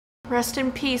Rest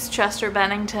in peace, Chester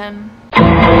Bennington.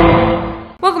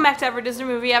 Welcome back to Every Disney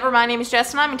Movie Ever. My name is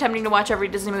Jess and I'm attempting to watch every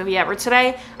Disney movie ever.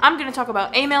 Today, I'm going to talk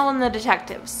about Emil and the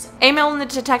Detectives. Emil and the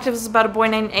Detectives is about a boy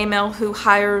named Emil who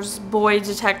hires boy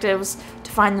detectives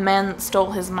to find the man that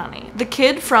stole his money. The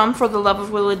kid from For the Love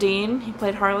of Willa Dean, he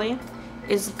played Harley,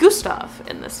 is Gustav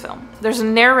in this film. There's a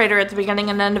narrator at the beginning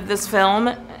and end of this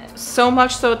film, so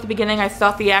much so at the beginning I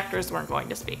thought the actors weren't going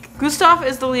to speak. Gustav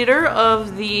is the leader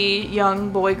of the young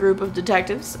boy group of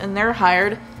detectives, and they're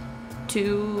hired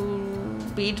to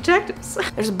be detectives.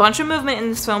 There's a bunch of movement in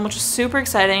this film, which is super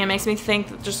exciting. It makes me think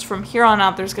that just from here on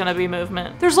out there's gonna be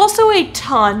movement. There's also a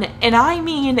ton, and I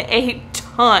mean a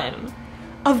ton,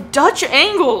 of Dutch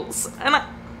angles. And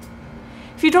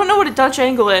if you don't know what a Dutch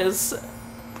angle is,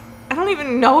 I don't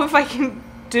even know if I can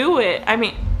do it. I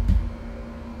mean,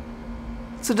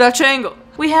 it's a Dutch angle.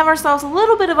 We have ourselves a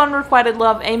little bit of unrequited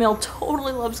love. Emil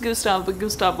totally loves Gustav, but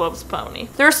Gustav loves Pony.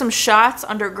 There are some shots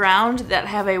underground that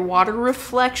have a water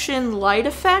reflection light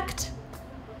effect.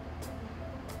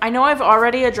 I know I've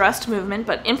already addressed movement,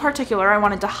 but in particular I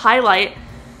wanted to highlight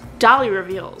dolly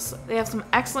reveals. They have some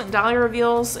excellent dolly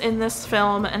reveals in this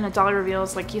film, and a dolly reveal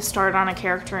is like you start on a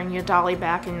character and you dolly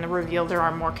back and the reveal there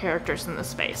are more characters in the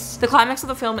space. The climax of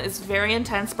the film is very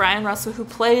intense. Brian Russell, who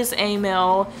plays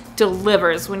Emil,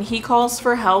 delivers. When he calls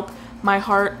for help, my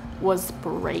heart was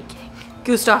breaking.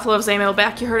 Gustav loves Emil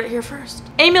back, you heard it here first.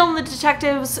 Emil and the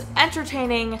Detectives,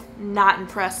 entertaining, not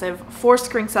impressive. 4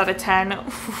 skrinks out of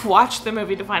 10. Watch the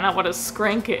movie to find out what a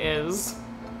skrink is.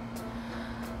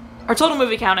 Our total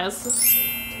movie count is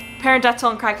parent death toll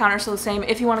and cry count are still the same.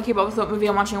 If you want to keep up with what movie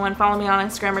I'm watching when, follow me on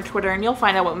Instagram or Twitter and you'll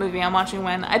find out what movie I'm watching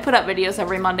when. I put up videos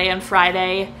every Monday and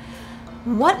Friday.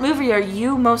 What movie are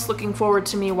you most looking forward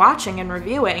to me watching and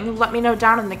reviewing? Let me know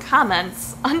down in the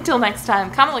comments. Until next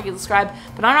time, comment, like, and subscribe.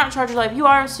 But I'm not in charge of life, you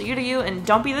are, so you do you, and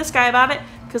don't be this guy about it,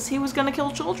 because he was gonna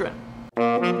kill children.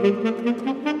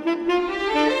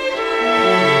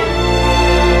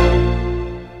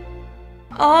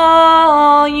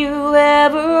 All you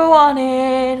ever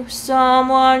wanted was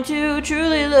someone to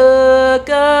truly look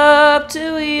up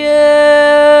to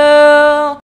you.